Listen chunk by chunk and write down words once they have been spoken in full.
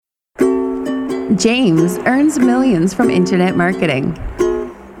James earns millions from internet marketing.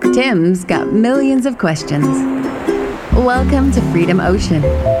 Tim's got millions of questions. Welcome to Freedom Ocean.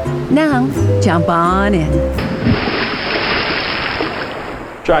 Now, jump on in.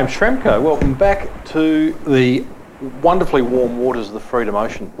 James Schramko, welcome back to the wonderfully warm waters of the Freedom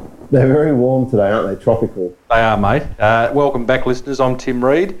Ocean. They're very warm today, aren't they? Tropical. They are, mate. Welcome back, listeners. I'm Tim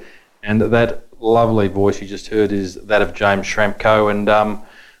Reed, and that lovely voice you just heard is that of James Schramko, and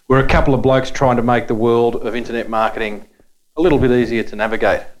we're a couple of blokes trying to make the world of internet marketing a little bit easier to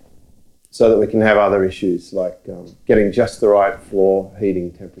navigate. So that we can have other issues like getting just the right floor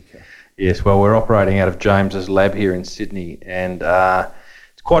heating temperature. Yes, well, we're operating out of James's lab here in Sydney, and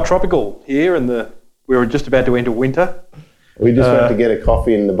it's quite tropical here, and we were just about to enter winter. We just went to get a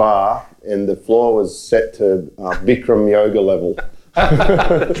coffee in the bar, and the floor was set to Bikram yoga level.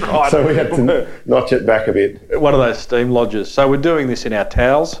 That's right. So we had to notch it back a bit. One of those steam lodges. So we're doing this in our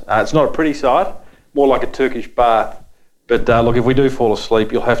towels. It's not a pretty sight, more like a Turkish bath. But look, if we do fall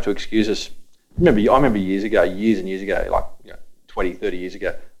asleep, you'll have to excuse us. I remember years and years ago, like 20, 30 years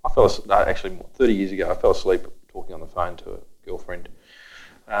ago, actually 30 years ago, I fell asleep talking on the phone to a girlfriend.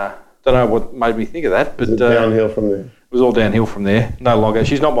 Don't know what made me think of that, but was it downhill from there? It was all downhill from there. No longer.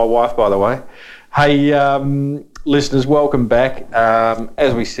 She's not my wife, by the way. Hey, listeners, welcome back.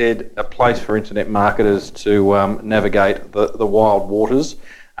 As we said, a place for internet marketers to navigate the wild waters.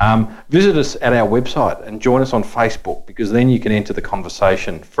 Visit us at our website and join us on Facebook, because then you can enter the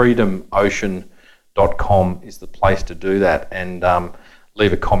conversation. freedomocean.com is the place to do that, and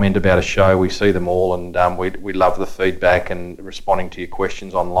leave a comment about a show. We see them all, and we love the feedback and responding to your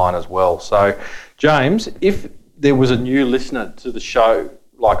questions online as well. So, James, if there was a new listener to the show,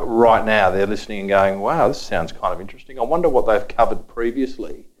 like right now, they're listening and going, wow, this sounds kind of interesting. I wonder what they've covered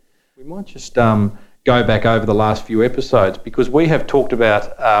previously. We might just go back over the last few episodes, because we have talked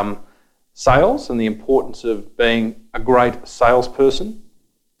about sales and the importance of being a great salesperson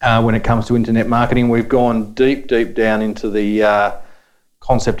when it comes to internet marketing. We've gone deep down into the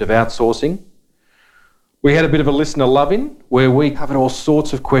concept of outsourcing. We had a bit of a listener love-in where we covered all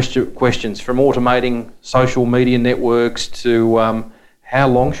sorts of questions, from automating social media networks to how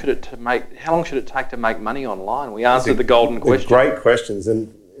long should it take to make money online. We answered the golden question. Great questions,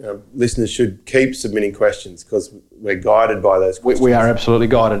 and listeners should keep submitting questions, because we're guided by those questions. We are absolutely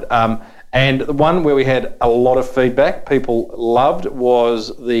guided. And the one where we had a lot of feedback people loved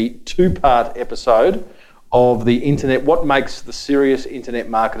was the 2-part episode of the internet. What makes the serious internet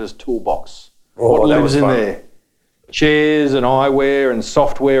marketer's toolbox? What lives in there? Chairs and eyewear and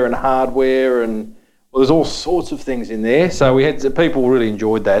software and hardware, and there's all sorts of things in there. So we had people really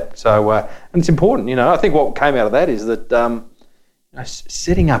enjoyed that. So and it's important, I think what came out of that is that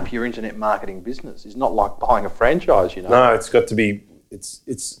setting up your internet marketing business is not like buying a franchise. No, it's got to be.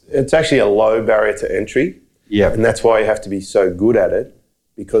 It's actually a low barrier to entry. Yeah, and that's why you have to be so good at it,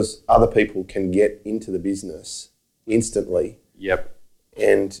 because other people can get into the business instantly. Yep.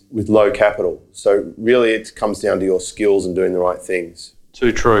 And with low capital. So really it comes down to your skills and doing the right things.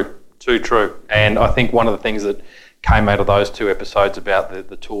 Too true. And I think one of the things that came out of those 2 episodes about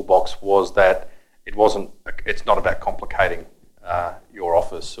the toolbox was that it's not about complicating your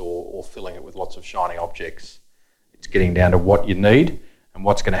office or filling it with lots of shiny objects. It's getting down to what you need and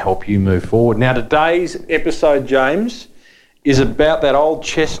what's going to help you move forward. Now, today's episode, James, is about that old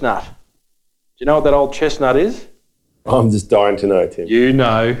chestnut. Do you know what that old chestnut is? I'm just dying to know, Tim. You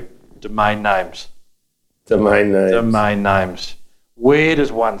know, domain names. Domain names. Where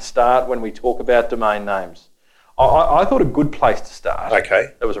does one start when we talk about domain names? I thought a good place to start. Okay.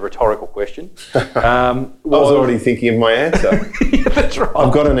 That was a rhetorical question. I was already thinking of my answer. Yeah, that's right.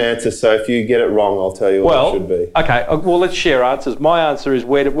 I've got an answer, so if you get it wrong, I'll tell you what it should be. Okay. Well, let's share answers. My answer is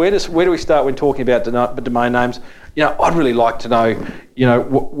where do we start when talking about domain names? I'd really like to know,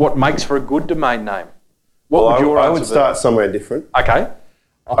 what makes for a good domain name. I would start somewhere different. Okay.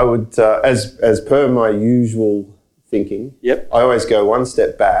 I would, as per my usual thinking, Yep. I always go one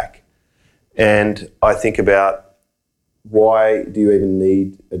step back, and I think about, why do you even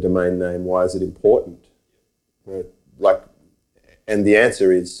need a domain name? Why is it important? And the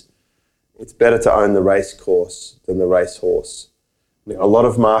answer is, it's better to own the race course than the race horse. A lot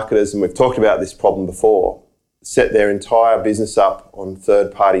of marketers, and we've talked about this problem before, set their entire business up on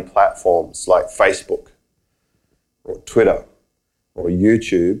third-party platforms like Facebook or Twitter or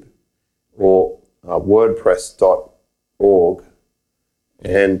YouTube or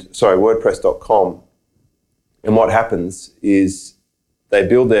WordPress.com. And what happens is they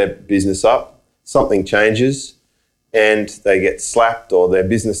build their business up, something changes, and they get slapped, or their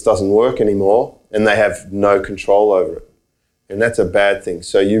business doesn't work anymore, and they have no control over it. And that's a bad thing.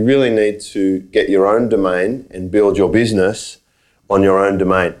 So you really need to get your own domain and build your business on your own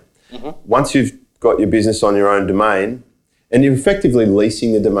domain. Once you've got your business on your own domain, and you're effectively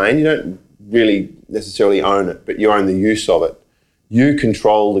leasing the domain, you don't really necessarily own it, but you own the use of it. You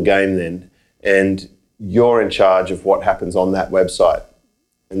control the game then, and you're in charge of what happens on that website.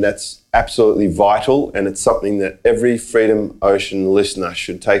 And that's absolutely vital, and it's something that every Freedom Ocean listener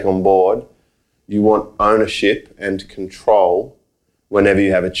should take on board. You want ownership and control whenever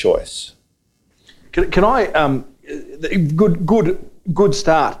you have a choice. Can I, good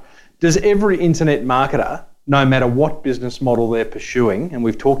start. Does every internet marketer, no matter what business model they're pursuing, and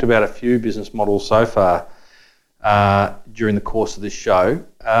we've talked about a few business models so far during the course of this show,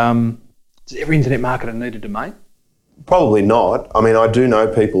 does every internet marketer need a domain? Probably not. I mean, I do know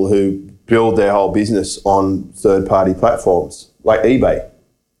people who build their whole business on third-party platforms like eBay,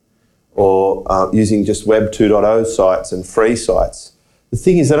 or using just Web 2.0 sites and free sites. The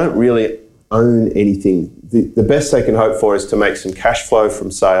thing is, they don't really own anything. The best they can hope for is to make some cash flow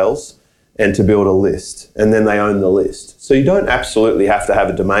from sales and to build a list, and then they own the list. So you don't absolutely have to have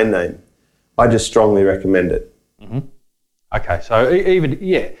a domain name. I just strongly recommend it. Okay, so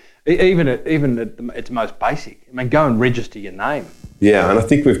even at its most basic, I mean, go and register your name. Yeah, and I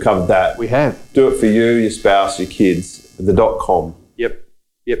think we've covered that. We have. Do it for you, your spouse, your kids, the .com. Yep.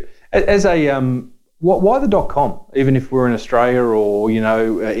 As a why the .com? Even if we're in Australia or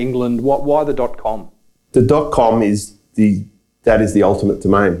England, why the .com? The .com is the ultimate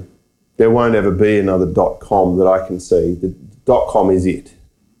domain. There won't ever be another .com that I can see. The .com is it.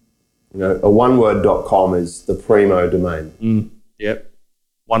 A one-word .com is the primo domain. Yep.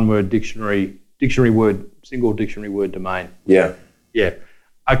 One-word dictionary word, single dictionary word domain. Yeah.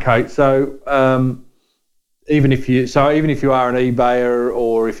 Okay, so even if you are an eBayer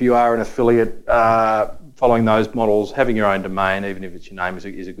or if you are an affiliate following those models, having your own domain, even if it's your name, is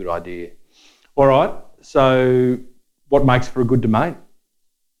a good idea. All right. So what makes for a good domain?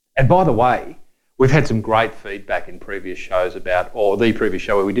 And by the way, we've had some great feedback in previous shows the previous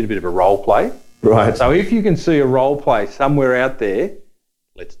show where we did a bit of a role play. Right. So if you can see a role play somewhere out there,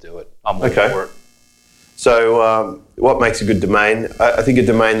 let's do it. I'm all for it. So what makes a good domain? I think a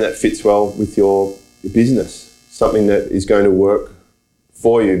domain that fits well with your business, something that is going to work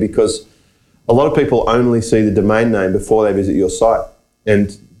for you, because a lot of people only see the domain name before they visit your site,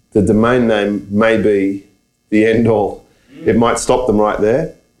 and the domain name may be the end all. It might stop them right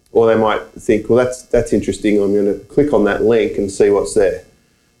there, or they might think, well, that's interesting, I'm going to click on that link and see what's there.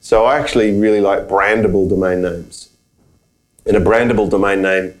 So I actually really like brandable domain names. And a brandable domain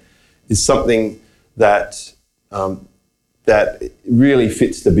name is something that really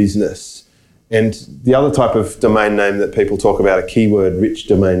fits the business. And the other type of domain name that people talk about are keyword-rich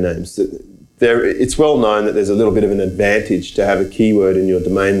domain names. It's well known that there's a little bit of an advantage to have a keyword in your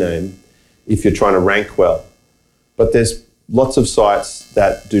domain name if you're trying to rank well. But there's lots of sites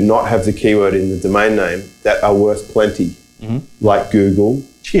that do not have the keyword in the domain name that are worth plenty, like Google,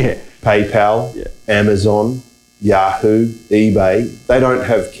 PayPal, Amazon, Yahoo, eBay. They don't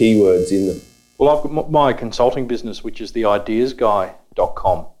have keywords in them. Well, I've got my consulting business, which is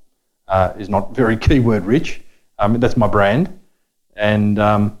theideasguy.com. Is not very keyword rich. That's my brand. And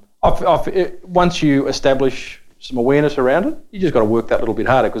once you establish some awareness around it, you just got to work that little bit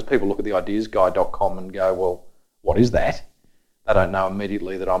harder, because people look at theideasguy.com and go, well, what is that? They don't know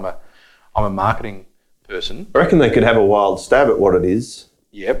immediately that I'm a marketing person. I reckon they could have a wild stab at what it is.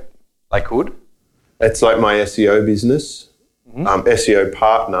 Yep, they could. It's like my SEO business, SEO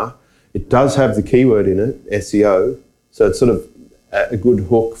Partner. It does have the keyword in it, SEO, so it's sort of a good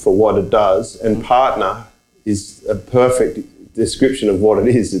hook for what it does. And Partner is a perfect description of what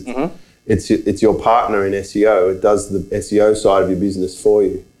it is. It's your partner in SEO. It does the SEO side of your business for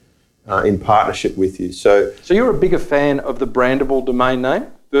you in partnership with you. So you're a bigger fan of the brandable domain name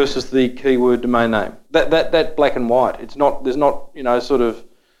versus the keyword domain name. That black and white. There's not sort of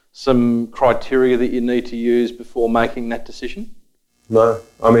some criteria that you need to use before making that decision? No.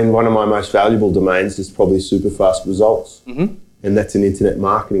 I mean, one of my most valuable domains is probably Superfast Results. And that's an internet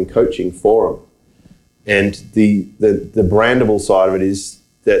marketing coaching forum. And the brandable side of it is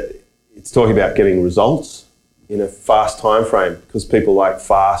that it's talking about getting results in a fast time frame, because people like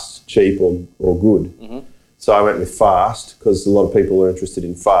fast, cheap, or good. So I went with fast because a lot of people are interested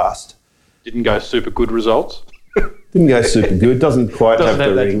in fast. Didn't go super good results? Didn't go super good. Doesn't quite have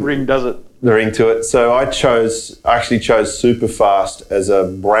the ring, does it? The ring to it. So I actually chose Superfast as a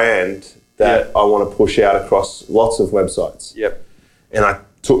brand that I want to push out across lots of websites. Yep. And I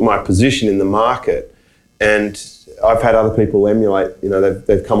took my position in the market And I've had other people emulate,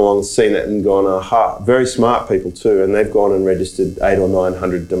 they've come along and seen it and gone, aha. Very smart people too, and they've gone and registered 800 or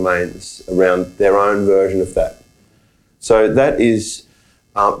 900 domains around their own version of that. So that is,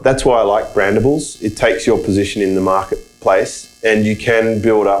 that's why I like Brandables. It takes your position in the marketplace and you can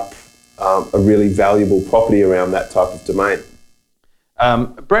build up a really valuable property around that type of domain.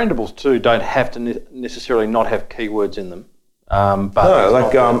 Brandables too don't have to necessarily not have keywords in them.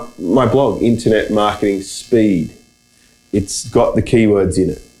 My blog, Internet Marketing Speed, it's got the keywords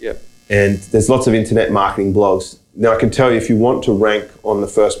in it. Yep. And there's lots of internet marketing blogs. Now I can tell you, if you want to rank on the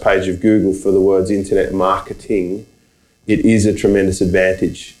first page of Google for the words internet marketing, it is a tremendous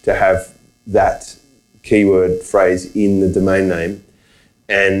advantage to have that keyword phrase in the domain name.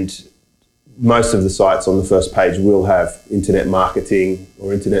 And most of the sites on the first page will have internet marketing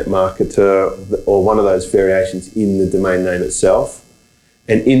or internet marketer or one of those variations in the domain name itself.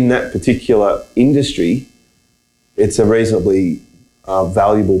 And in that particular industry, it's a reasonably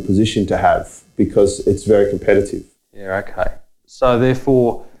valuable position to have because it's very competitive. Yeah, okay. So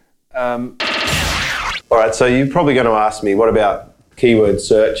therefore... All right, so you're probably going to ask me, what about keyword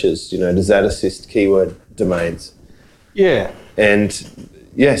searches? Does that assist keyword domains? Yeah. And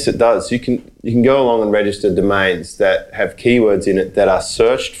yes, it does. You can go along and register domains that have keywords in it that are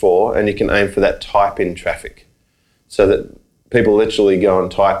searched for, and you can aim for that type-in traffic so that people literally go and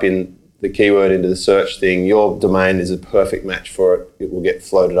type in the keyword into the search thing. Your domain is a perfect match for it. It will get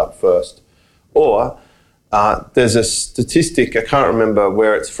floated up first. Or there's a statistic, I can't remember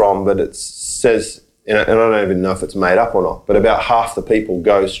where it's from, but it says, and I don't even know if it's made up or not, but about half the people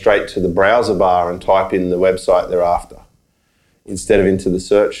go straight to the browser bar and type in the website they're after instead of into the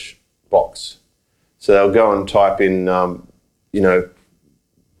search box. So they'll go and type in,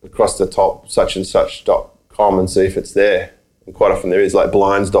 across the top, suchandsuch.com and see if it's there. And quite often there is, like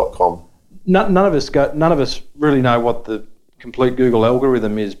blinds.com. None of us really know what the complete Google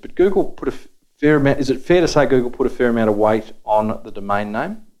algorithm is, but Google put a fair amount. Is it fair to say Google put a fair amount of weight on the domain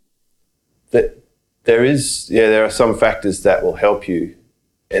name? There are some factors that will help you,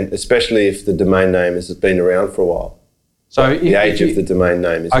 and especially if the domain name has been around for a while. So the age of the domain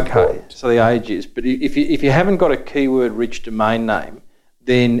name is important. Okay, so the age is. But if you haven't got a keyword-rich domain name,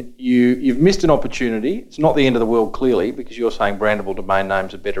 then you've missed an opportunity. It's not the end of the world, clearly, because you're saying brandable domain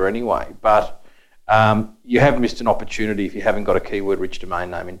names are better anyway. But you have missed an opportunity if you haven't got a keyword-rich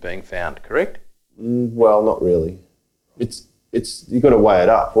domain name in being found, correct? Well, not really. It's you've got to weigh it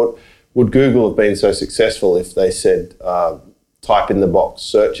up. What would Google have been so successful if they said, type in the box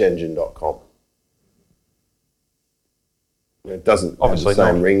searchengine.com? It doesn't obviously have the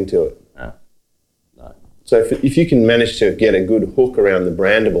same ring to it. No. So if you can manage to get a good hook around the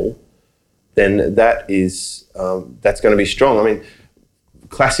brandable, then that's going to be strong. I mean,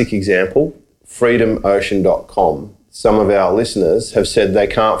 classic example, freedomocean.com. Some of our listeners have said they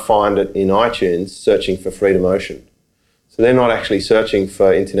can't find it in iTunes searching for Freedom Ocean. So they're not actually searching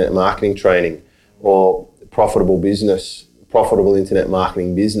for internet marketing training or profitable internet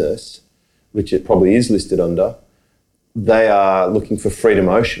marketing business, which it probably is listed under. They are looking for Freedom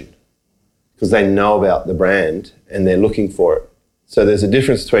Ocean because they know about the brand and they're looking for it. So there's a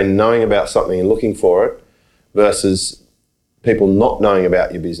difference between knowing about something and looking for it versus people not knowing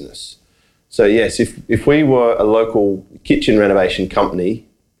about your business. So yes, if we were a local kitchen renovation company,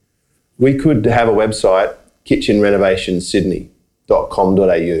 we could have a website,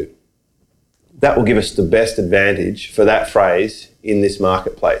 kitchenrenovationsydney.com.au. That will give us the best advantage for that phrase in this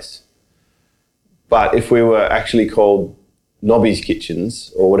marketplace. But if we were actually called Nobby's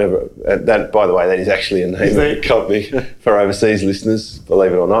Kitchens or whatever, that, by the way, that is actually a name of the company for overseas listeners,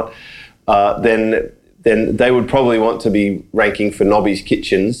 believe it or not, then they would probably want to be ranking for Nobby's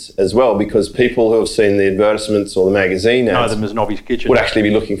Kitchens as well, because people who have seen the advertisements or the magazine ads know them as Nobby's Kitchens would actually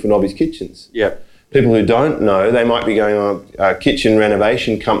be looking for Nobby's Kitchens. Yeah. People who don't know, they might be going on Kitchen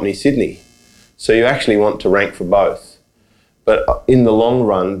Renovation Company Sydney. So you actually want to rank for both. But in the long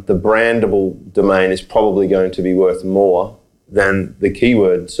run, the brandable domain is probably going to be worth more than the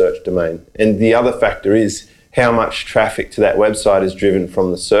keyword search domain. And the other factor is how much traffic to that website is driven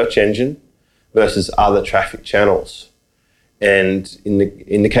from the search engine versus other traffic channels. And in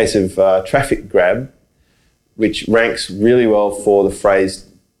the case of Traffic Grab, which ranks really well for the phrase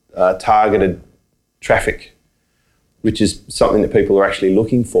targeted traffic, which is something that people are actually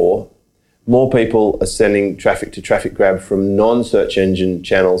looking for, more people are sending traffic to Traffic Grab from non-search engine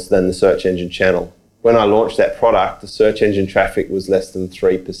channels than the search engine channel. When I launched that product, the search engine traffic was less than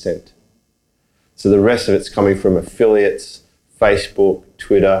 3%. So the rest of it's coming from affiliates, Facebook,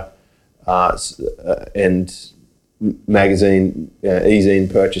 Twitter, and magazine,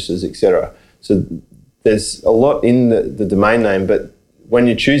 e-zine purchases, etc. So there's a lot in the domain name, but when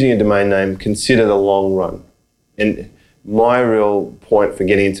you're choosing a domain name, consider the long run. And my real point for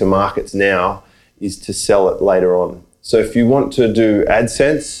getting into markets now is to sell it later on. So if you want to do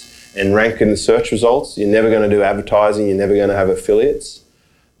AdSense and rank in the search results, you're never going to do advertising, you're never going to have affiliates,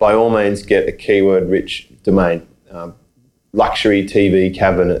 by all means get a keyword-rich domain,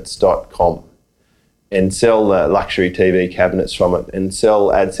 luxurytvcabinets.com, and sell the luxury TV cabinets from it and sell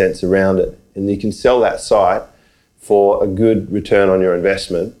AdSense around it. And you can sell that site for a good return on your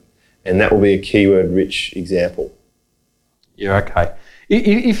investment, and that will be a keyword-rich example. Yeah, okay.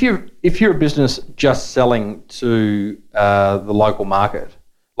 If you're a business just selling to the local market,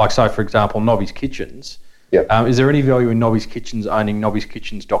 like say for example Nobby's Kitchens, Yep. Is there any value in Nobby's Kitchens owning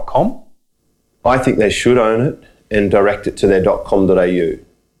nobbykitchens.com? I think they should own it and direct it to their .com.au.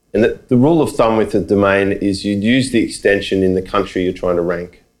 And the rule of thumb with the domain is you'd use the extension in the country you're trying to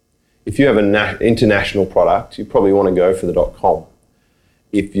rank. If you have an international product, you probably want to go for the .com.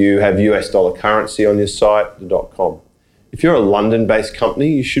 If you have US dollar currency on your site, the .com. If you're a London-based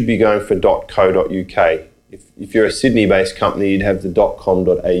company, you should be going for .co.uk. If you're a Sydney-based company, you'd have the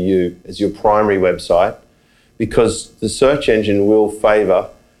 .com.au as your primary website, because the search engine will favour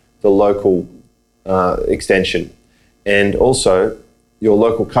the local extension, and also your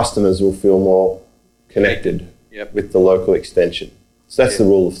local customers will feel more connected with the local extension. So that's the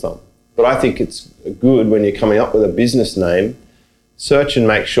rule of thumb. But I think it's good when you're coming up with a business name, search and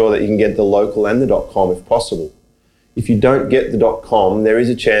make sure that you can get the local and the .com if possible. If you don't get the .com, there is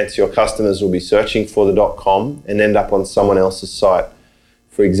a chance your customers will be searching for the .com and end up on someone else's site.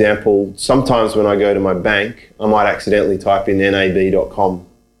 For example, sometimes when I go to my bank, I might accidentally type in nab.com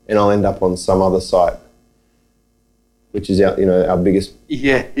and I'll end up on some other site, which is our biggest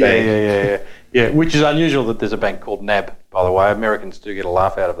bank. Yeah, which is unusual that there's a bank called NAB, by the way. Americans do get a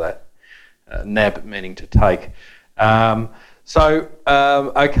laugh out of that. NAB meaning to take.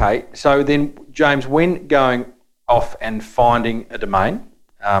 Okay, so then, James, when going off and finding a domain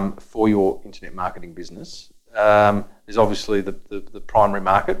for your internet marketing business, there's obviously the primary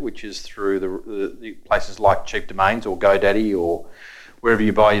market, which is through the places like Cheap Domains or GoDaddy or wherever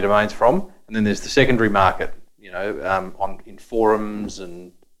you buy your domains from, and then there's the secondary market. In forums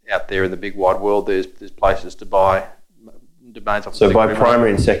and out there in the big wide world, there's places to buy domains off. So by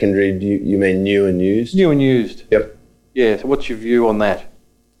primary and secondary, you mean new and used? New and used. Yep. Yeah. So what's your view on that?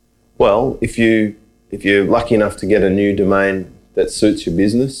 Well, if you're lucky enough to get a new domain that suits your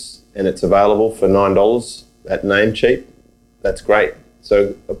business and it's available for $9 at Namecheap, that's great.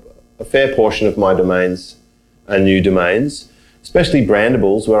 So a fair portion of my domains are new domains, especially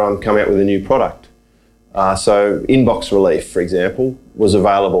brandables where I'm coming out with a new product. So Inbox Relief, for example, was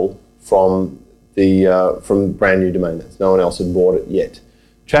available from brand new domain names. No one else had bought it yet.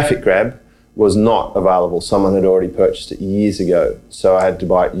 Traffic Grab was not available. Someone had already purchased it years ago, so I had to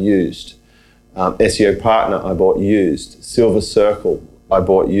buy it used. SEO Partner, I bought used. Silver Circle, I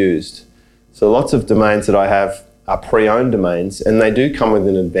bought used. So lots of domains that I have are pre-owned domains, and they do come with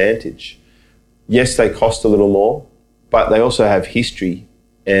an advantage. Yes, they cost a little more, but they also have history,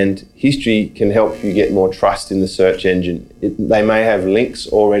 and history can help you get more trust in the search engine. They may have links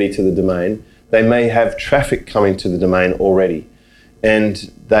already to the domain. They may have traffic coming to the domain already,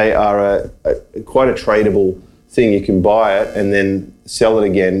 and they are quite a tradable thing. You can buy it and then sell it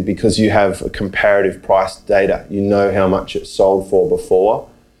again because you have a comparative price data. You know how much it sold for before,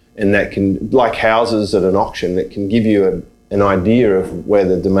 and that can, like houses at an auction, that can give you an idea of where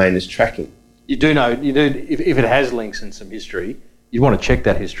the domain is tracking. You do if it has links and some history, you want to check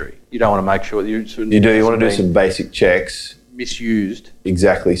that history. You don't want to make sure that you want to do some basic checks. Misused.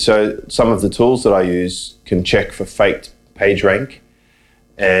 Exactly. So some of the tools that I use can check for faked PageRank,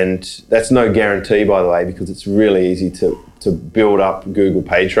 and that's no guarantee, by the way, because it's really easy to build up Google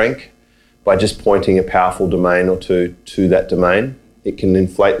PageRank by just pointing a powerful domain or two to that domain. It can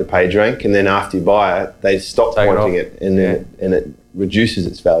inflate the PageRank, and then after you buy it, they stop pointing it, and it reduces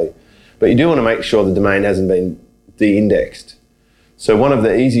its value. But you do want to make sure the domain hasn't been de-indexed. So one of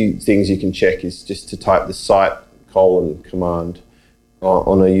the easy things you can check is just to type the site command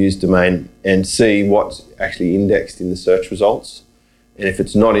on a used domain and see what's actually indexed in the search results. And if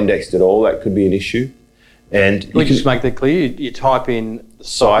it's not indexed at all, that could be an issue. And you can just make that clear. You type in the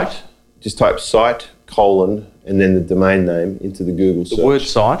site. Just type site, and then the domain name into the Google search. The word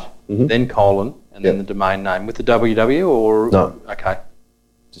site, then and then the domain name with the www or? No. Okay.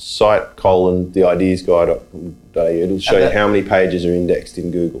 Just site, theideasguy.au. It'll show you how many pages are indexed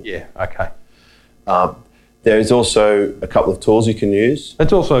in Google. Yeah, okay. There is also a couple of tools you can use.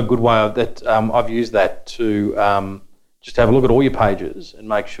 That's also a good way that I've used that to just have a look at all your pages and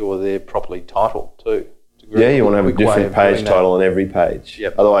make sure they're properly titled too. Yeah, you want to have a different page title on every page.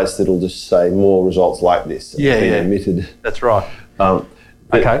 Yep. Otherwise, it'll just say more results like this. Omitted. That's right.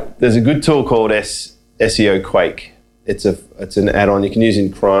 Okay. There's a good tool called SEO Quake. It's an add-on you can use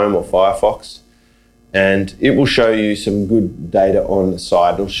in Chrome or Firefox, and it will show you some good data on the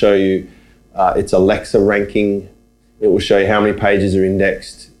site. It'll show you its Alexa ranking. It will show you how many pages are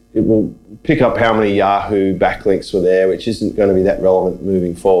indexed. It will pick up how many Yahoo backlinks were there, which isn't going to be that relevant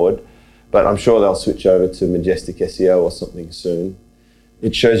moving forward. But I'm sure they'll switch over to Majestic SEO or something soon.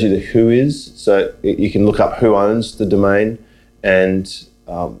 It shows you the whois, so you can look up who owns the domain and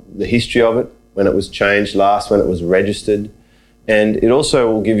the history of it, when it was changed last, when it was registered. And it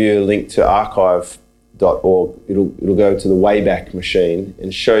also will give you a link to archive.org. It'll go to the Wayback Machine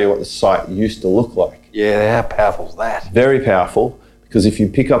and show you what the site used to look like. Yeah, how powerful is that? Very powerful, because if you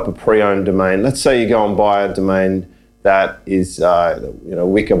pick up a pre-owned domain, let's say you go and buy a domain that is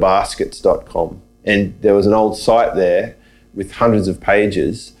wickerbaskets.com, and there was an old site there with hundreds of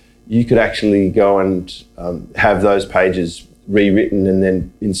pages, you could actually go and have those pages rewritten and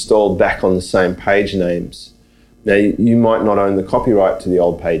then installed back on the same page names. Now, you might not own the copyright to the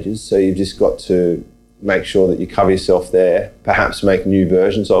old pages, so you've just got to make sure that you cover yourself there, perhaps make new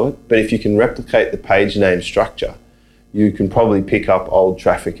versions of it. But if you can replicate the page name structure, you can probably pick up old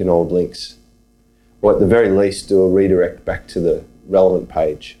traffic and old links, or at the very least do a redirect back to the relevant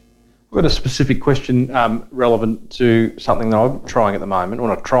page. I've got a specific question relevant to something that I'm trying at the moment, or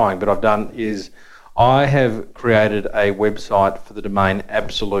not trying, but I've done, is I have created a website for the domain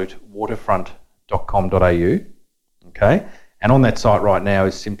absolutewaterfront.com.au, okay? And on that site right now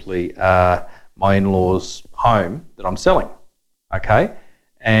is simply my in-laws' home that I'm selling, okay?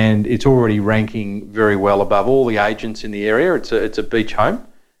 And it's already ranking very well above all the agents in the area. It's a beach home.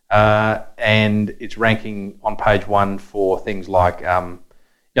 And it's ranking on page 1 for things like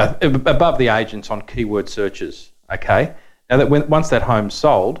above the agents on keyword searches. Okay. Now that once that home's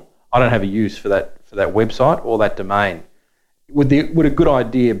sold, I don't have a use for that website or that domain. Would a good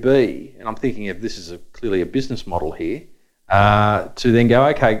idea be, and I'm thinking of this as clearly a business model here, to then go,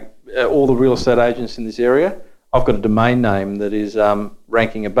 okay, all the real estate agents in this area, I've got a domain name that is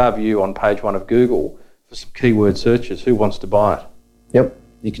ranking above you on page 1 of Google for some keyword searches. Who wants to buy it? Yep.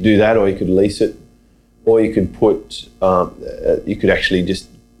 You could do that, or you could lease it, or you could you could actually just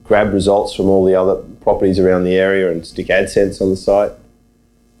grab results from all the other properties around the area and stick AdSense on the site.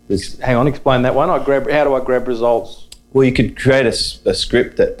 Hang on, explain that one. How do I grab results? Well, you could create a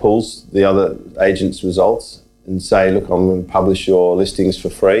script that pulls the other agents' results and say, look, I'm going to publish your listings for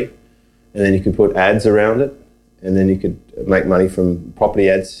free, and then you could put ads around it, and then you could make money from property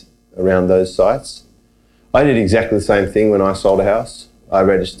ads around those sites. I did exactly the same thing when I sold a house. I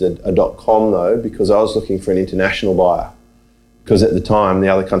registered a .com though, because I was looking for an international buyer, because at the time the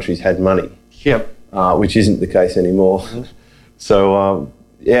other countries had money. Yep. Which isn't the case anymore. Mm-hmm. So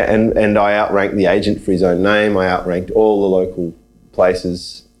and I outranked the agent for his own name. I outranked all the local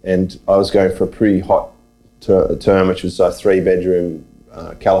places, and I was going for a pretty hot term, which was a 3-bedroom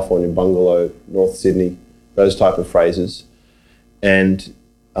California bungalow, North Sydney, those type of phrases. And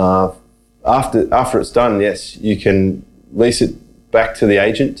after it's done, yes, you can lease it back to the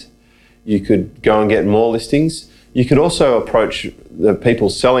agent. You could go and get more listings. You could also approach the people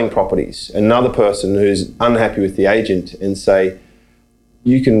selling properties, another person who's unhappy with the agent, and say,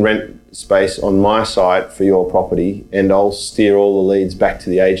 you can rent space on my site for your property and I'll steer all the leads back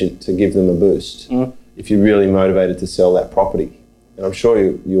to the agent to give them a boost if you're really motivated to sell that property. And I'm sure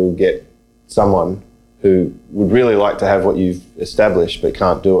you'll get someone who would really like to have what you've established but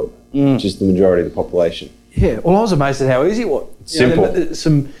can't do it, which is the majority of the population. Yeah, well, I was amazed at how easy it was. It's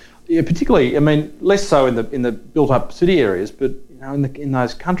simple. Particularly, I mean, less so in the built-up city areas, but in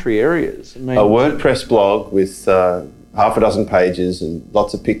those country areas. I mean, a WordPress blog with half a dozen pages and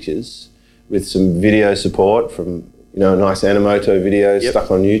lots of pictures, with some video support from a nice Animoto video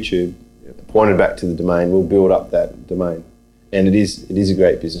stuck on YouTube, pointed back to the domain. We'll build up that domain, and it is a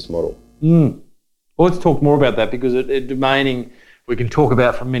great business model. Well, let's talk more about that, because domaining, we can talk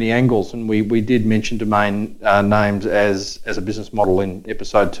about from many angles, and we did mention domain names as a business model in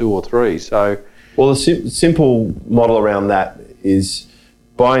episode 2 or 3. So, well, the simple model around that is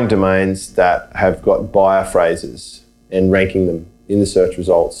buying domains that have got buyer phrases and ranking them in the search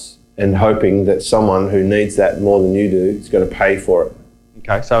results, and hoping that someone who needs that more than you do is going to pay for it.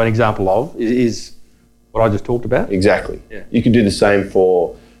 Okay, so an example of is what I just talked about? Exactly. Yeah. You can do the same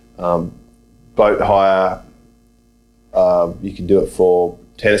for boat hire. You can do it for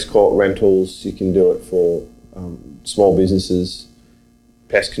tennis court rentals. You can do it for small businesses.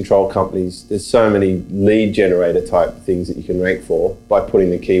 pest control companies. There's so many lead generator type things that you can rank for by putting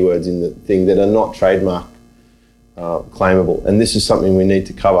the keywords in the thing that are not trademark claimable. And this is something we need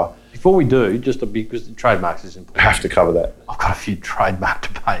to cover. Before we do, just because the trademarks is important. Have to cover that. I've got a few trademark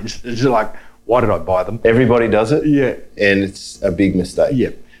debates. It's just like, why did I buy them? Everybody does it. Yeah. And it's a big mistake. Yeah.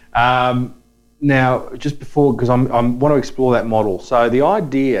 Now, just before, because I want to explore that model. So the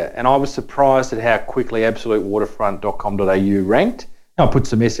idea, and I was surprised at how quickly absolutewaterfront.com.au ranked. Now, I put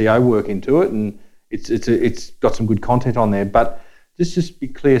some SEO work into it, and it's got some good content on there. But just be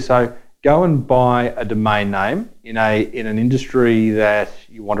clear. So go and buy a domain name in an industry that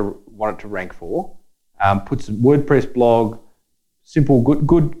you want it to rank for. Put some WordPress blog, simple,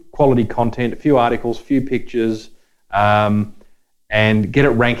 good quality content, a few articles, a few pictures, and get it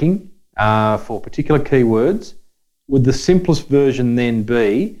ranking for particular keywords. Would the simplest version then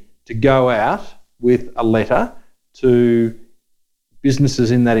be to go out with a letter to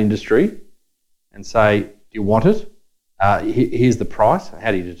businesses in that industry and say, do you want it? Here's the price.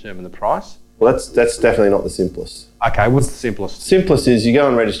 How do you determine the price? Well, that's definitely not the simplest. Okay, what's the simplest? Simplest is you go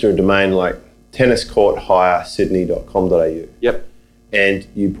and register a domain like tenniscourthiresydney.com.au. Yep. And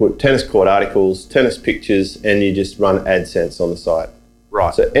you put tennis court articles, tennis pictures, and you just run AdSense on the site.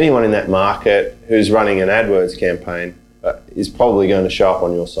 Right. So anyone in that market who's running an AdWords campaign is probably going to show up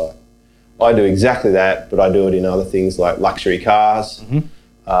on your site. I do exactly that, but I do it in other things like luxury cars.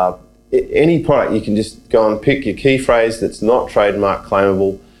 Mm-hmm. Any product, you can just go and pick your key phrase that's not trademark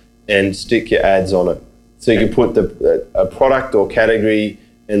claimable and stick your ads on it. So you can put a product or category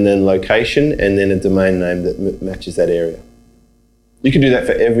and then location and then a domain name that matches that area. You can do that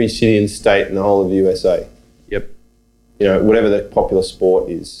for every city and state in the whole of the USA. Yep. You know, whatever the popular sport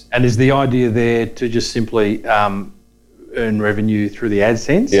is. And is the idea there to just simply earn revenue through the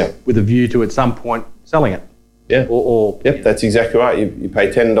AdSense with a view to at some point selling it? Yeah. Yep, that's exactly right. You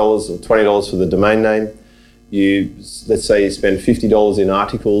pay $10 or $20 for the domain name. Let's say you spend $50 in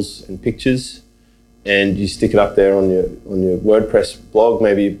articles and pictures, and you stick it up there on your WordPress blog.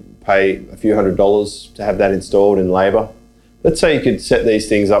 Maybe you pay a few $100s to have that installed in labour. Let's say you could set these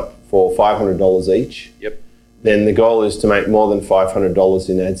things up for $500 each. Yep. Then the goal is to make more than $500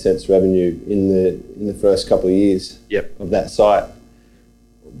 in AdSense revenue in the first couple of years of that site.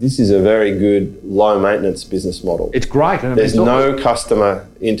 This is a very good low maintenance business model. It's great. There's no customer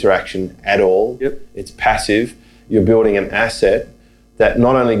interaction at all. Yep. It's passive. You're building an asset that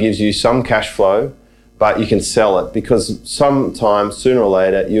not only gives you some cash flow, but you can sell it, because sometime sooner or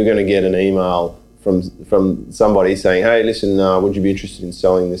later you're going to get an email from somebody saying, hey, listen, would you be interested in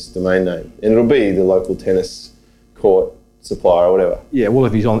selling this domain name? And it'll be the local tennis court supplier or whatever. Yeah, well,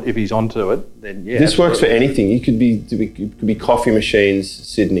 if he's onto it, then yeah. This works for anything. It could be coffee machines,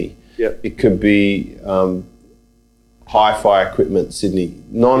 Sydney. Yep. It could be hi-fi equipment, Sydney.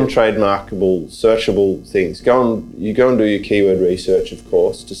 Non-trademarkable, searchable things. You go and do your keyword research, of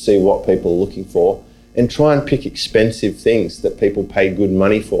course, to see what people are looking for, and try and pick expensive things that people pay good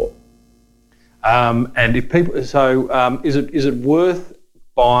money for. And if people, is it worth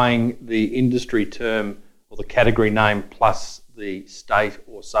buying the industry term or the category name plus the state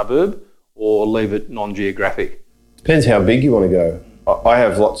or suburb, or leave it non-geographic? Depends how big you want to go. I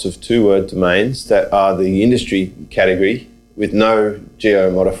have lots of 2-word domains that are the industry category with no geo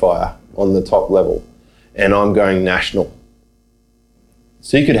modifier on the top level, and I'm going national.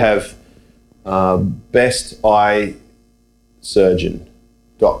 So you could have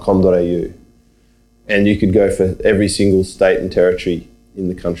besteyesurgeon.com.au, and you could go for every single state and territory in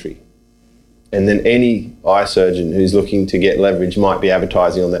the country. And then any eye surgeon who's looking to get leverage might be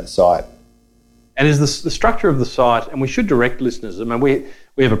advertising on that site. And is the structure of the site, and we should direct listeners, I mean, we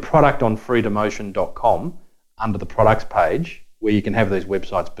have a product on freedomocean.com under the products page where you can have these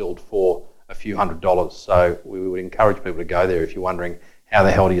websites built for a few $100s. So we would encourage people to go there if you're wondering how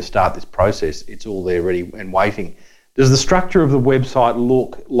the hell do you start this process. It's all there ready and waiting. Does the structure of the website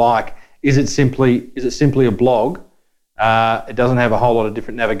look like, is it simply a blog? It doesn't have a whole lot of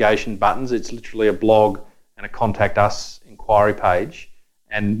different navigation buttons. It's literally a blog and a contact us inquiry page,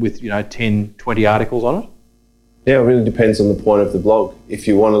 and with 10, 20 articles on it? Yeah, it really depends on the point of the blog. If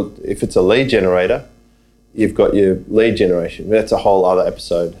it's a lead generator, you've got your lead generation. That's a whole other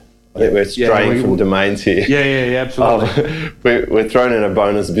episode. I think we're straying from domains here. Yeah, absolutely. We're throwing in a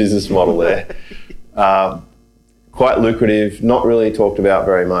bonus business model there. Quite lucrative, not really talked about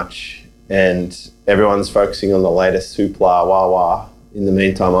very much, and everyone's focusing on the latest hoopla, wah. In the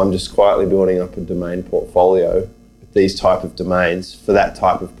meantime, I'm just quietly building up a domain portfolio with these type of domains for that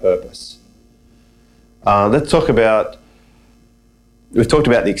type of purpose. Let's talk about, we've talked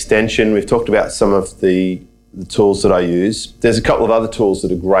about the extension, we've talked about some of the the tools that I use. There's a couple of other tools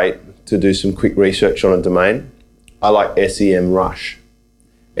that are great to do some quick research on a domain. I like SEMrush.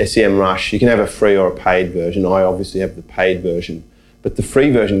 SEMrush, you can have a free or a paid version. I obviously have the paid version, but the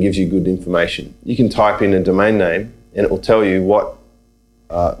free version gives you good information. You can type in a domain name and it will tell you what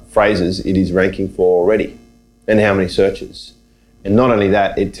phrases it is ranking for already and how many searches. And not only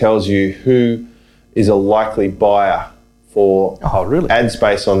that, it tells you who is a likely buyer for ad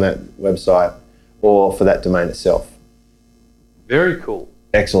space on that website or for that domain itself. Very cool.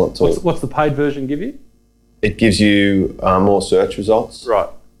 Excellent tool. What's the paid version give you? It gives you more search results. Right.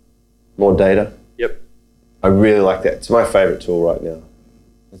 More data. Yep. I really like that. It's my favourite tool right now.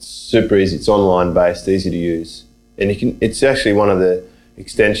 It's super easy. It's online based, easy to use. And it's actually one of the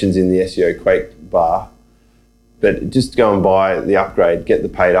extensions in the SEO Quake bar. But just go and buy the upgrade, get the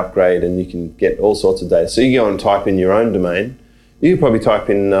paid upgrade, and you can get all sorts of data. So you go and type in your own domain. You can probably type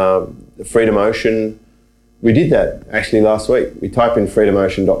in Freedom Ocean. We did that actually last week. We type in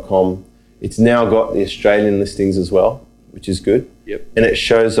freedomocean.com. It's now got the Australian listings as well, which is good. Yep. And it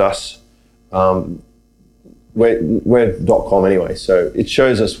shows us, we're .com anyway, so it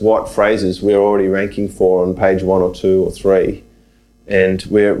shows us what phrases we're already ranking for on page 1 or 2 or 3. And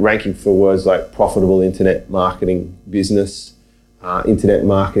we're ranking for words like profitable internet marketing business, internet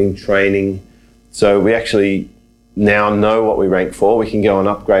marketing training. So we actually now know what we rank for. We can go and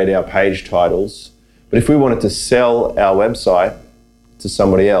upgrade our page titles. But if we wanted to sell our website to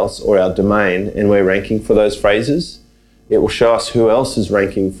somebody else or our domain and we're ranking for those phrases, it will show us who else is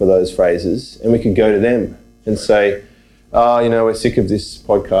ranking for those phrases, and we could go to them and say, we're sick of this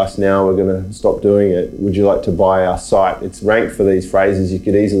podcast now, we're going to stop doing it. Would you like to buy our site? It's ranked for these phrases. You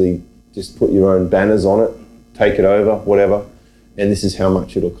could easily just put your own banners on it, take it over, whatever, and this is how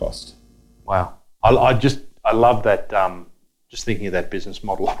much it'll cost. Wow. I love that, just thinking of that business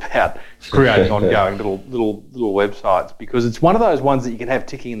model about creating ongoing little websites, because it's one of those ones that you can have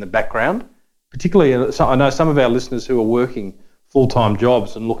ticking in the background. Particularly, I know some of our listeners who are working full-time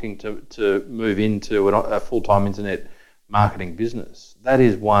jobs and looking to move into a full-time internet marketing business. That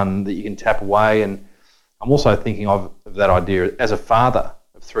is one that you can tap away. And I'm also thinking of that idea as a father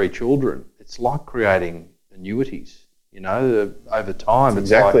of 3 children. It's like creating annuities, over time.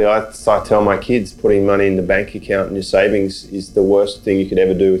 Exactly. I tell my kids putting money in the bank account and your savings is the worst thing you could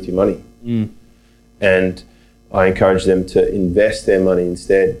ever do with your money. And I encourage them to invest their money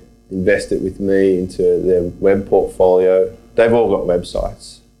instead. Invest it with me into their web portfolio. They've all got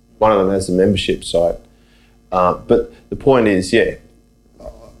websites. One of them has a membership site. But the point is,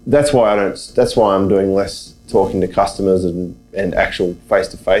 that's why I'm doing less talking to customers and actual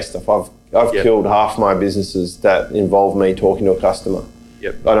face-to-face stuff. I've killed half my businesses that involve me talking to a customer.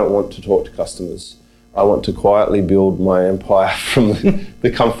 Yep. I don't want to talk to customers. I want to quietly build my empire from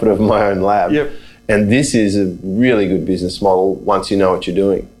the comfort of my own lab. Yep. And this is a really good business model once you know what you're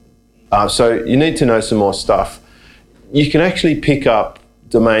doing. So you need to know some more stuff. You can actually pick up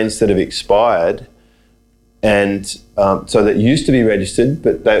domains that have expired and so that used to be registered,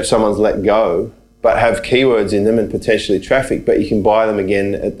 but someone's let go, but have keywords in them and potentially traffic, but you can buy them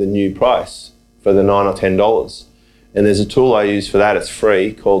again at the new price for the $9 or $10. And there's a tool I use for that, it's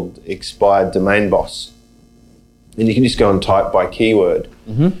free, called Expired Domain Boss. And you can just go and type by keyword.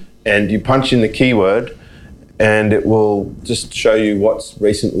 And you punch in the keyword and it will just show you what's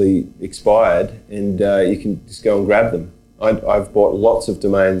recently expired, and you can just go and grab them. I've bought lots of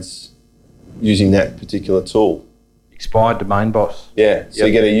domains using that particular tool. Expired Domain Boss. Yeah, so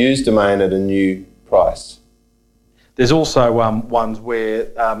you get a used domain at a new price. There's also ones where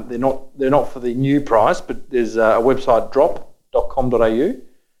they're not for the new price, but there's a website, drop.com.au.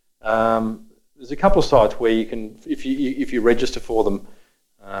 There's a couple of sites where you can, if you register for them,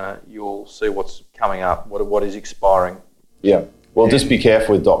 you'll see what's coming up, what is expiring. Yeah, well, just be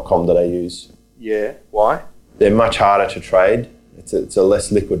careful with .com.au's. Yeah, why? They're much harder to trade. It's a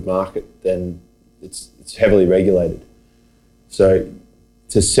less liquid market than it's heavily regulated. So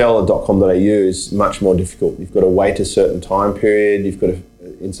to sell a .com.au is much more difficult. You've got to wait a certain time period. You've got to,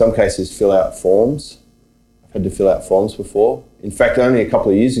 in some cases, fill out forms. I've had to fill out forms before. In fact, only a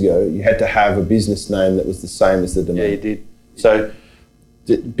couple of years ago, you had to have a business name that was the same as the domain. Yeah, you did. So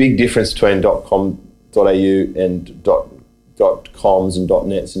the big difference between .com.au and .coms and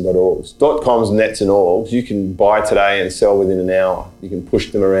 .nets and .orgs. .coms, nets and orgs, you can buy today and sell within an hour. You can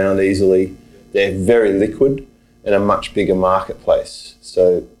push them around easily. They're very liquid and a much bigger marketplace.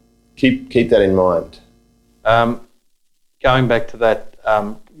 So keep that in mind. Going back to that,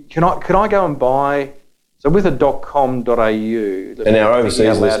 can I go and buy? So with a .com.au, and our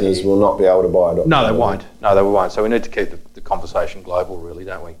overseas listeners will not be able to buy a .com. No, they won't. No, they won't. So we need to keep the conversation global, really,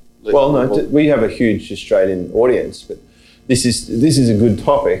 don't we? Well, no, we have a huge Australian audience, but this is a good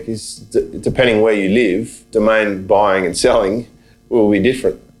topic. Depending where you live, domain buying and selling will be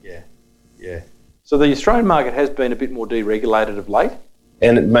different. Yeah. So the Australian market has been a bit more deregulated of late,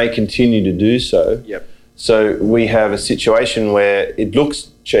 and it may continue to do so. Yep. So we have a situation where it looks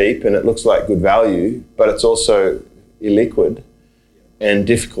cheap and it looks like good value, but it's also illiquid and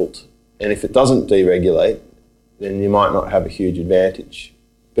difficult. And if it doesn't deregulate, then you might not have a huge advantage.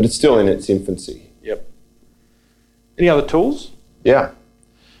 But it's still in its infancy. Yep. Any other tools? Yeah.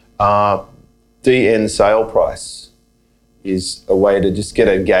 DN sale price is a way to just get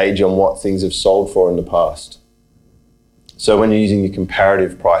a gauge on what things have sold for in the past. So when you're using your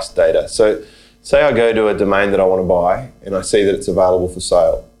comparative price data. So say I go to a domain that I want to buy and I see that it's available for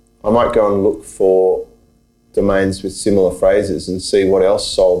sale. I might go and look for domains with similar phrases and see what else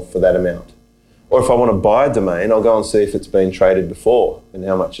sold for that amount. Or if I want to buy a domain, I'll go and see if it's been traded before and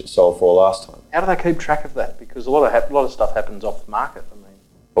how much it sold for last time. How do they keep track of that? Because a lot of stuff happens off the market. I mean,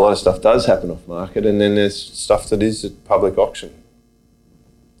 a lot of stuff does happen off market, and then there's stuff that is at public auction.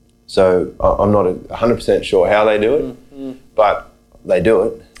 So I'm not 100% sure how they do it, but they do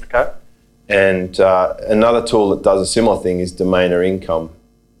it. Okay. And another tool that does a similar thing is Domainer Income,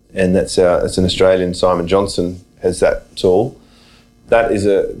 and it's an Australian, Simon Johnson has that tool.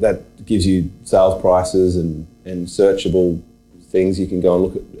 That gives you sales prices and searchable things. You can go and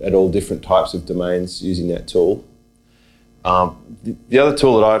look at all different types of domains using that tool. The other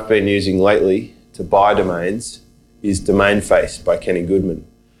tool that I've been using lately to buy domains is DomainFace by Kenny Goodman.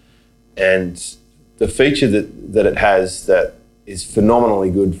 And the feature that it has that is phenomenally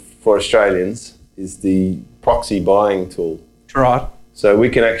good for Australians is the proxy buying tool. Right. So we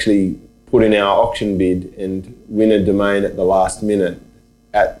can actually put in our auction bid and win a domain at the last minute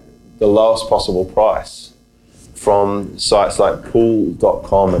at the lowest possible price from sites like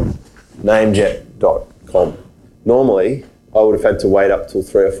pool.com and namejet.com. Normally, I would have had to wait up till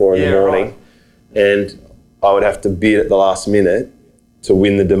 3 or 4 in the morning, and I would have to bid at the last minute to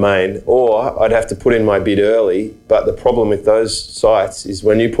win the domain, or I'd have to put in my bid early. But the problem with those sites is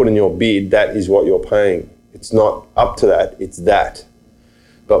when you put in your bid, that is what you're paying. It's not up to that, it's that.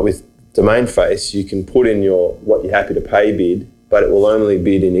 But with DomainFace, you can put in what you're happy to pay bid, but it will only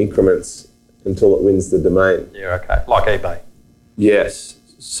bid in increments until it wins the domain. Yeah, okay. Like eBay. Yes.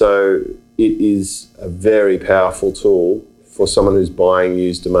 So it is a very powerful tool for someone who's buying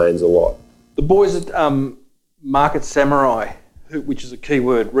used domains a lot. The boys at Market Samurai, which is a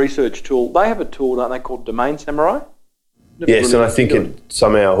keyword research tool, they have a tool, don't they, called Domain Samurai? Yes, and I think it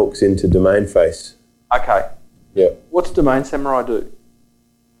somehow hooks into DomainFace. Okay. Yeah. What's Domain Samurai do?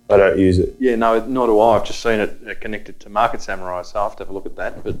 I don't use it. Yeah, no, nor do I. I've just seen it connected to Market Samurai, so I'll have to have a look at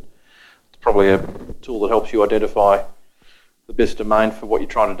that. But it's probably a tool that helps you identify the best domain for what you're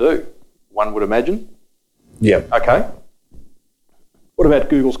trying to do, one would imagine. Yeah. Okay. What about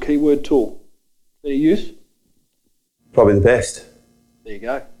Google's keyword tool? Do you use? Probably the best. There you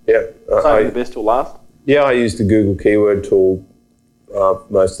go. Yeah. Saving the best till last? Yeah, I use the Google keyword tool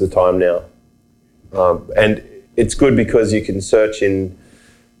most of the time now. And it's good because you can search in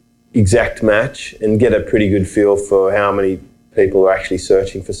exact match and get a pretty good feel for how many people are actually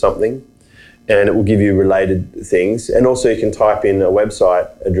searching for something, and it will give you related things. And also you can type in a website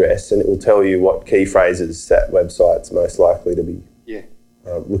address and it will tell you what key phrases that website's most likely to be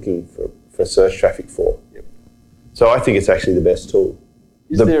looking for search traffic for. Yep. So I think it's actually the best tool.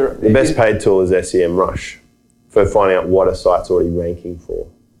 The best paid tool is SEMrush for finding out what a site's already ranking for.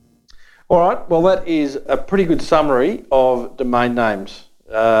 All right, well that is a pretty good summary of domain names.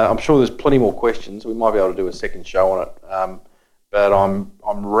 I'm sure there's plenty more questions. We might be able to do a second show on it, but I'm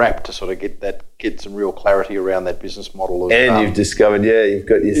rapt to sort of get some real clarity around that business model. And you've discovered, you've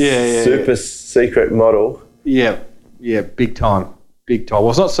got your super secret model. Yeah, big time. Well,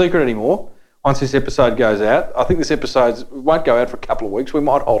 it's not secret anymore. Once this episode goes out, I think this episode won't go out for a couple of weeks. We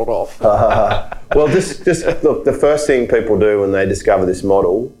might hold it off. Well, just look, the first thing people do when they discover this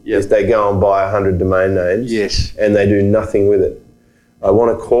model is they go and buy 100 domain names. Yes. And they do nothing with it. I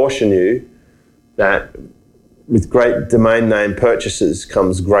want to caution you that with great domain name purchases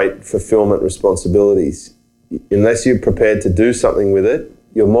comes great fulfillment responsibilities. Unless you're prepared to do something with it,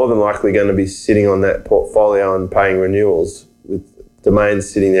 you're more than likely going to be sitting on that portfolio and paying renewals with domains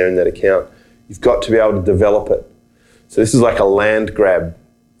sitting there in that account. You've got to be able to develop it. So this is like a land grab.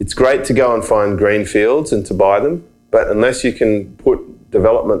 It's great to go and find green fields and to buy them, but unless you can put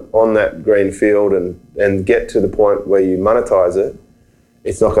development on that green field and get to the point where you monetize it,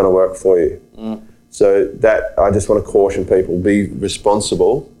 it's not going to work for you. So that I just want to caution people, be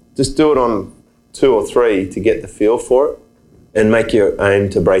responsible. Just do it on 2 or 3 to get the feel for it, and make your aim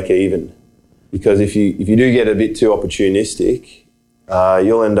to break even. Because if you do get a bit too opportunistic,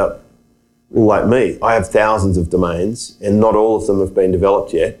 you'll end up like me. I have thousands of domains and not all of them have been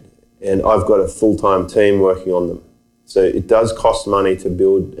developed yet, and I've got a full-time team working on them. So it does cost money to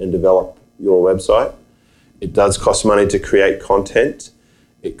build and develop your website. It does cost money to create content.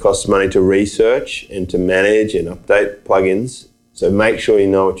 It costs money to research and to manage and update plugins. So make sure you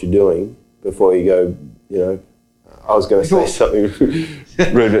know what you're doing before you go, I was going to say something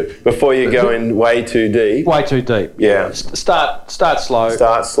rude, but before you go in way too deep. Way too deep. Yeah. Start slow.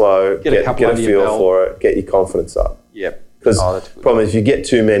 Start slow. Get a feel for it. Get your confidence up. Yep. Because the problem is if you get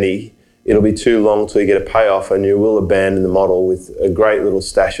too many, it'll be too long till you get a payoff, and you will abandon the model with a great little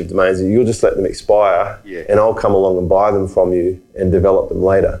stash of domains, and you'll just let them expire, and I'll come along and buy them from you and develop them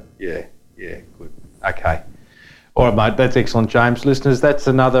later. Yeah, good. Okay. All right, mate, that's excellent, James. Listeners, that's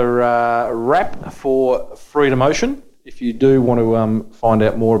another wrap for Freedom Ocean. If you do want to find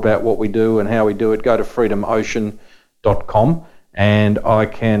out more about what we do and how we do it, go to freedomocean.com, and I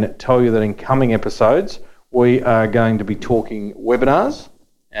can tell you that in coming episodes, we are going to be talking webinars,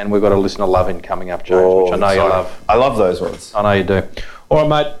 and we've got a listener love-in coming up, James, which I know you love. I love those ones. I know you do. All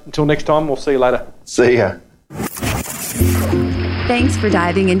right, mate, until next time, we'll see you later. See ya. Thanks for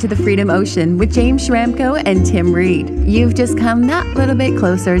diving into the Freedom Ocean with James Schramko and Tim Reed. You've just come that little bit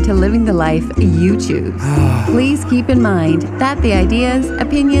closer to living the life you choose. Please keep in mind that the ideas,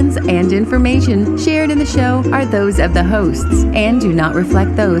 opinions, and information shared in the show are those of the hosts and do not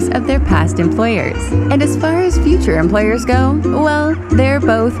reflect those of their past employers. And as far as future employers go, well, they're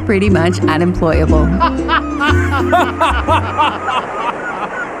both pretty much unemployable.